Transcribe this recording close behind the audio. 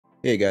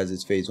Hey guys,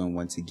 it's Phaseone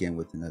once again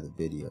with another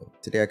video.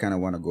 Today I kind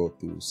of want to go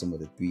through some of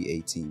the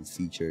 318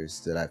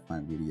 features that I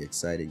find really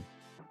exciting,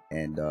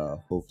 and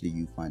hopefully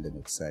you find them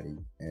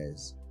exciting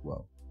as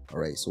well.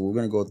 Alright, so we're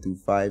going to go through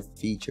 5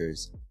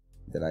 features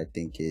that I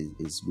think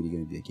is really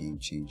going to be a game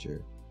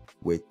changer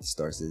with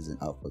Star Citizen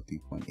Alpha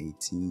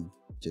 3.18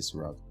 just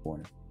around the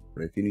corner.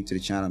 But if you're new to the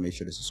channel, make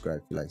sure to subscribe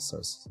if you like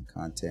Star Citizen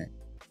content.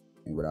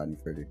 And without any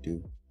further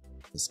ado,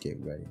 let's get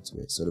right into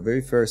it. So the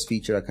very first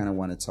feature I kind of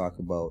want to talk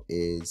about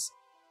is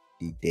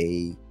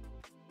the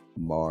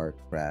Daymar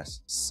crash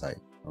site.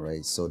 All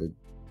right, so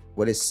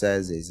what it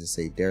says is it's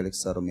a derelict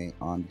settlement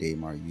on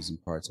Daymar using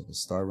parts of a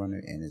Star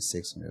Runner and a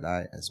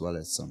 600i, as well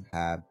as some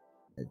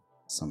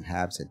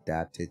habs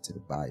adapted to the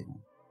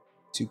biome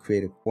to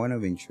create a point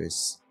of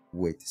interest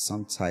with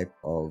some type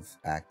of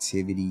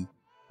activity,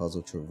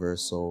 puzzle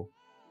traversal,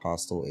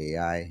 hostile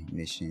AI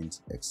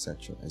missions,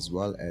 etc., as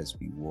well as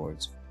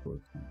rewards for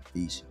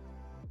completion.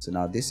 So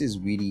now this is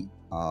really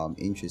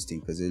interesting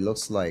because it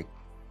looks like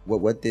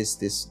what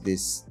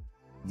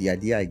the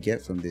idea I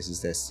get from this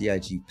is that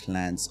CIG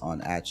plans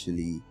on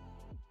actually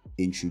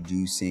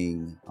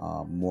introducing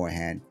more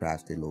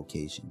handcrafted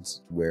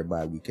locations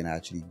whereby we can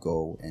actually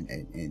go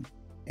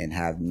and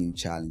have new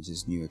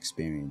challenges, new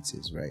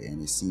experiences, right?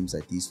 And it seems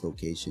like these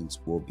locations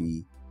will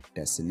be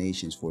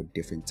destinations for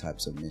different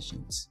types of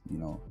missions, you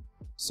know.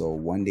 So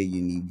one day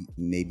you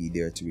may be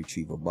there to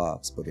retrieve a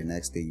box, but the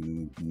next day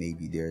you may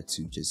be there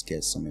to just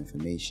get some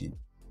information,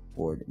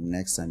 or the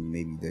next time you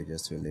may be there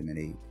just to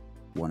eliminate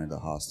one of the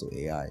hostile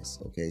AIs.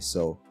 Okay,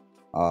 so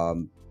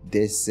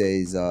this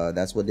is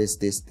that's what this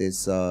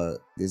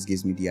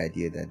gives me the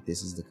idea that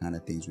this is the kind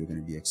of things we're going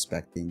to be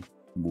expecting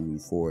moving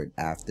forward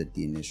after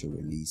the initial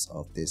release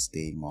of this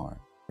Daymar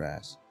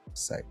crash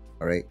site.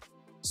 All right,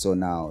 so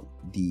now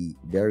the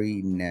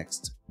very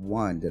next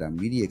one that I'm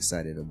really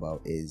excited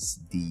about is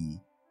the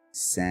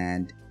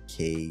sand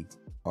cave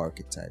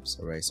archetypes.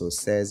 All right, so it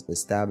says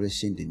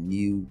establishing the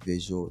new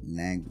visual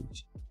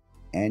language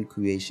and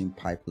creation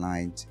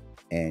pipelines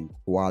and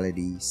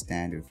quality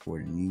standard for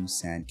the new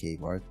sand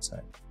cave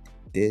archetype.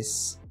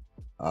 This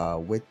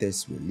with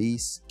this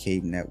release,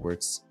 cave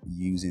networks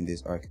using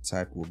this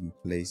archetype will be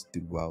placed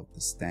throughout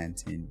the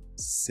Stanton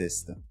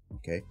system.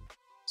 Okay,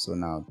 so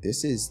now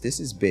this is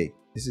big.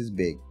 This is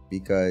big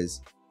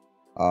because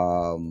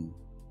when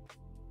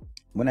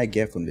I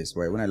get from this,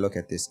 right, when I look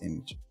at this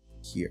image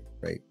here,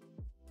 right,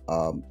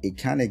 it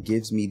kind of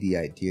gives me the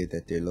idea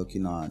that they're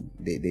looking on,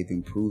 they've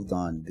improved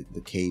on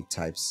the cave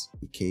types,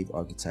 the cave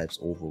archetypes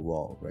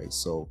overall, right?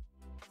 So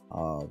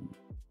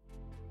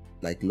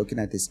like looking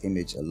at this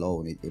image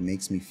alone, it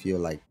makes me feel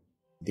like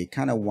they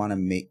kind of want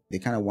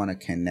to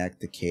connect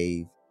the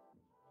cave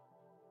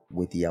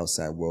with the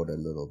outside world a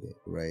little bit,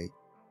 right?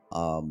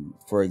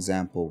 For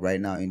example,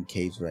 right now in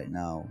caves right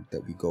now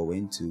that we go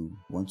into,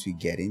 once we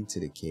get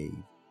into the cave,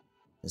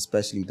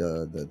 especially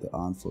the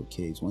on-foot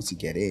caves, once you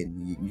get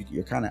in,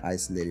 you're kind of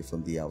isolated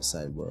from the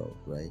outside world,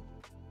 right?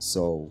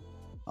 So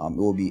it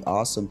will be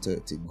awesome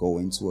to go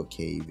into a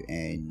cave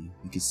and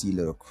you can see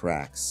little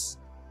cracks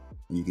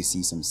and you can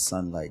see some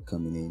sunlight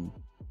coming in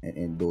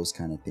and those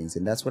kind of things.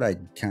 And that's what I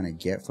kind of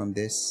get from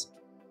this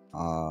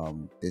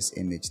this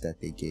image that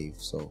they gave.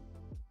 So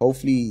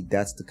hopefully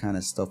that's the kind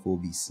of stuff we'll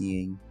be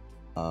seeing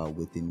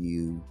with the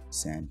new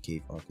sand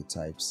cave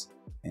archetypes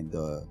and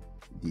the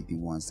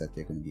ones that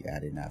they're going to be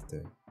adding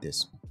after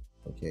this one.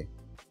 Okay,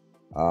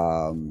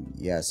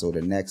 yeah, so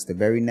the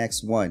very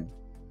next one,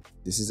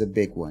 this is a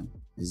big one.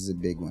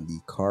 The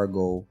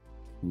cargo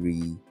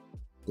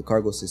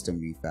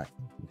system refactor.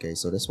 Okay,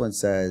 so this one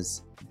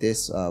says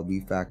this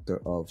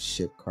refactor of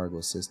ship cargo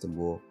system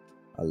will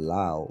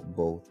allow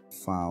both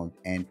found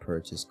and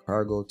purchased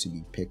cargo to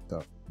be picked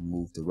up,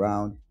 moved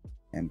around,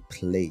 and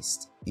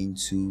placed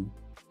into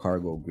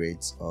cargo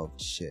grids of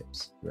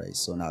ships, right?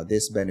 So now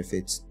this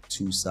benefits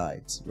two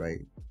sides,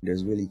 right?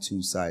 There's really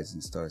two sides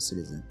in Star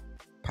Citizen: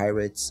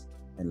 pirates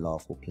and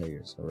lawful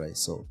players. All right,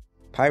 so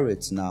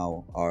pirates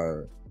now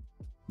are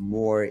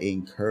more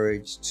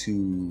encouraged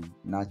to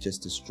not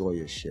just destroy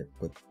your ship,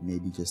 but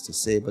maybe just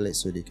disable it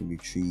so they can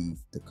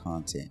retrieve the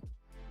content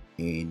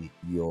in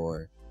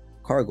your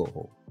cargo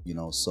hold, you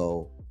know.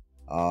 So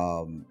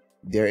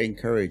they're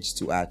encouraged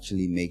to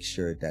actually make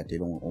sure that they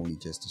don't only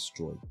just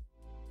destroy,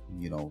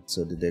 you know,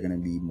 so that they're going to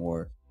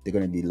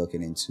be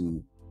looking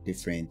into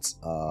different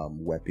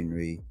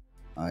weaponry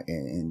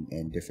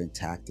and different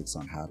tactics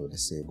on how to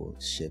disable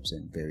ships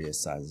and various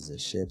sizes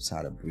of ships,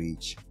 how to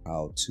breach,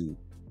 how to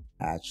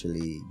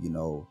actually, you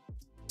know,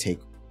 take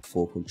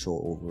full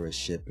control over a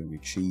ship and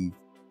retrieve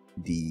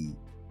the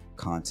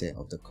content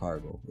of the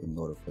cargo in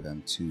order for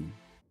them to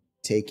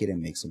take it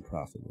and make some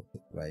profit with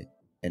it, right?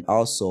 And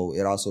also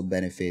it also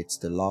benefits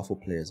the lawful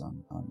players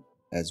on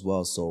as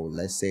well. So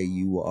let's say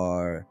you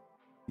are,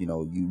 you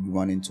know, you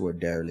run into a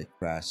derelict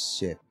crash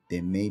ship,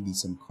 there may be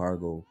some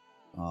cargo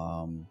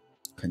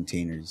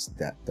containers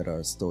that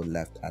are still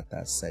left at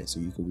that site,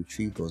 so you can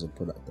retrieve those and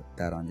put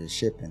that on your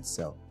ship and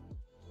sell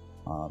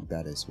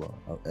that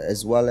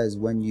as well as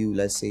when you,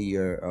 let's say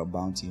you're a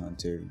bounty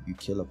hunter, you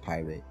kill a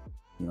pirate,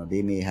 you know,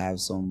 they may have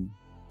some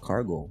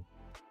cargo,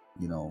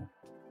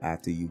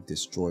 after you've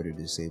destroyed or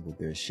disabled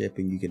their ship,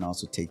 and you can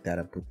also take that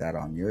and put that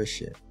on your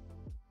ship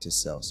to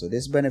sell. So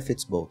this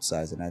benefits both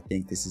sides, and I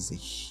think this is a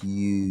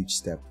huge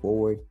step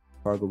forward.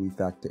 Cargo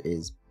refactor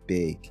is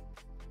big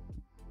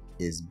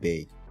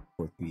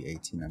for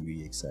 3.18. I'm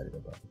really excited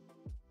about it.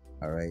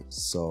 All right,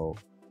 so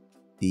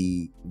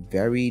the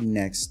very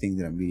next thing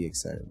that I'm really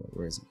excited about,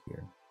 where is it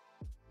here?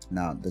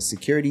 Now, the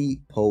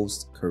security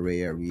post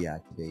Korea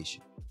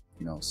reactivation.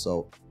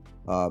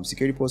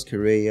 Security post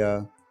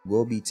Korea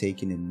will be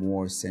taking a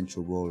more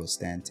central role of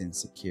Stanton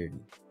security.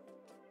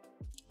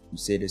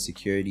 Crusader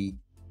security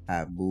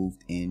have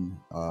moved in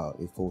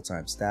a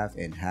full-time staff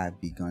and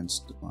have begun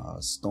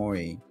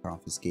storing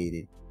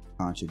confiscated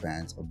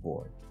contrabands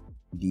aboard.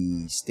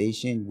 The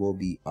station will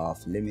be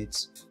off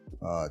limits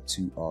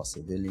to all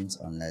civilians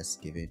unless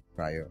given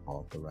prior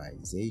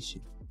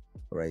authorization.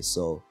 All right,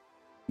 so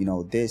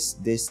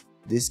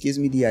this gives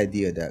me the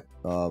idea that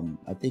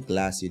I think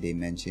last year they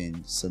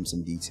mentioned some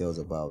details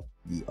about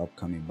the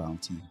upcoming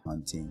bounty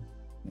hunting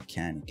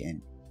mechanic,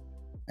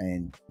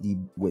 and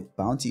with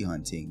bounty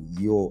hunting,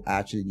 you'll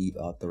actually need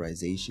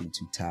authorization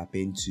to tap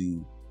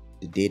into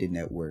the data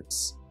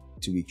networks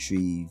to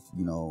retrieve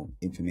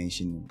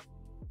information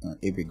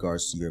in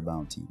regards to your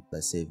bounty.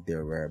 Let's say if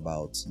their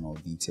whereabouts,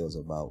 details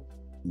about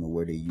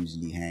where they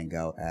usually hang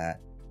out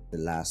at, the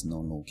last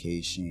known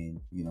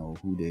location,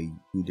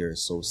 who their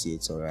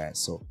associates are at.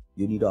 So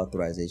you need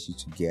authorization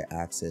to get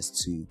access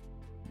to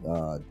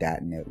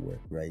that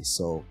network, right?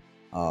 So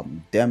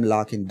them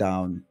locking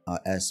down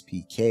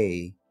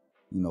SPK,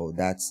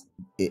 that's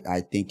it.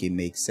 I think it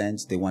makes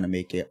sense. They want to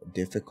make it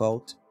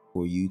difficult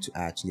for you to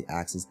actually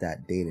access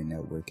that data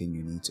network, and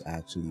you need to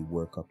actually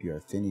work up your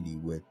affinity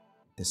with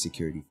the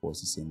security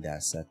forces in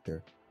that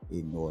sector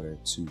in order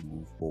to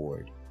move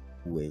forward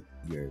with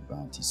your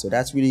bounty. So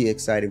that's really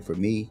exciting for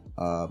me.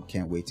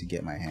 Can't wait to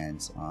get my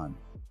hands on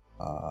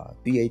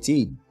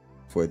 3.18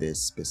 for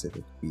this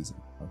specific reason.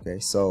 Okay,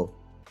 so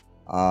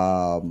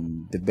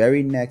the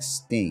very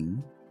next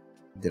thing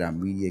that I'm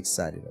really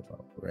excited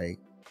about, right?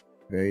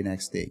 Very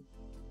next thing,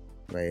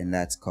 right? And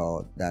that's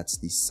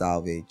the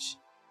salvage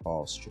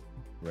haul strip,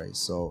 right?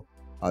 So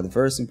the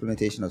first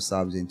implementation of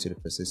salvage into the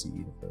Phaseone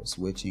universe,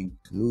 which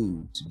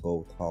includes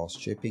both haul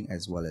stripping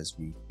as well as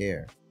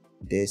repair.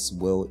 This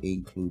will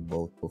include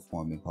both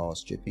performing haul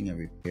stripping and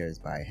repairs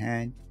by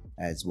hand,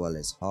 as well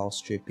as haul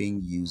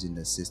stripping using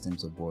the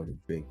systems aboard the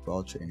Drake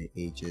Vulture and the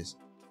Aegis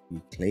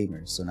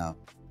Reclaimer. So now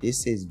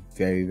this is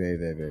very, very,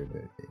 very, very,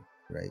 very big,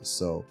 right?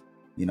 So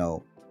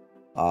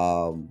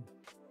haul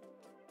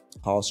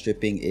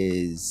stripping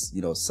is,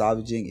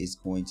 salvaging is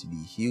going to be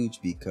huge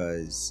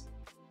because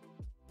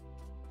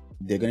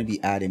they're going to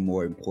be adding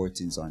more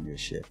importance on your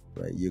ship,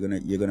 right?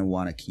 You're gonna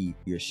want to keep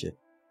your ship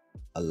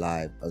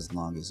alive as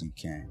long as you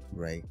can,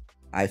 right?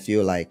 I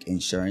feel like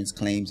insurance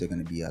claims are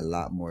going to be a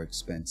lot more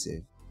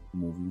expensive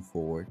moving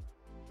forward.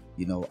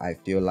 I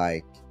feel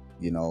like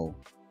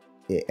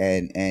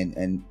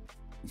and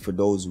for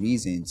those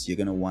reasons, you're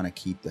going to want to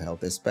keep the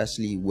health,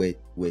 especially with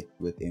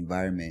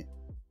environment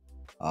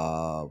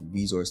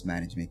resource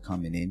management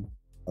coming in.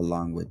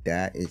 Along with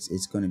that,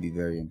 it's going to be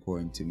very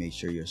important to make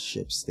sure your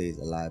ship stays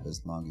alive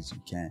as long as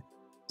you can.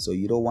 So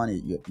you don't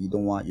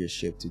want your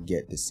ship to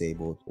get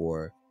disabled,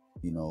 or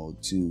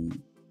to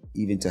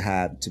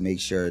make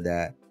sure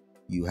that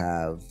you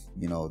have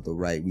the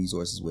right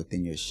resources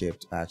within your ship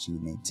to actually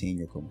maintain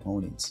your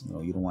components.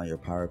 You don't want your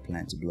power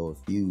plant to blow a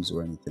fuse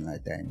or anything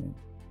like that, and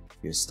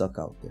you're stuck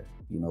out there.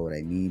 You know what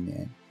I mean?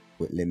 And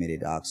with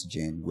limited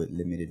oxygen, with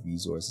limited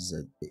resources,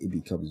 it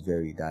becomes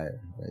very dire,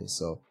 right?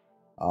 So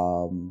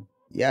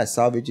yeah,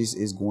 salvage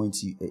is going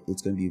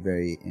to be a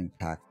very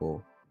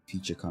impactful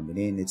feature coming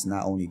in. It's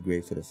not only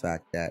great for the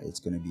fact that it's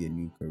going to be a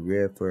new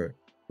career for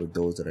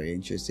those that are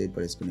interested,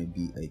 but it's going to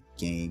be a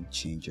game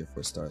changer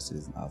for Star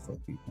Citizen Alpha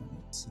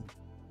 3.8.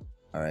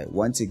 All right,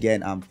 once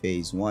again, I'm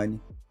Phase1.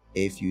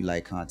 If you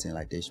like content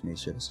like this, make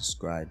sure to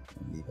subscribe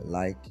and leave a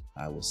like.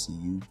 I will see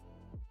you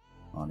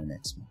on the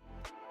next one.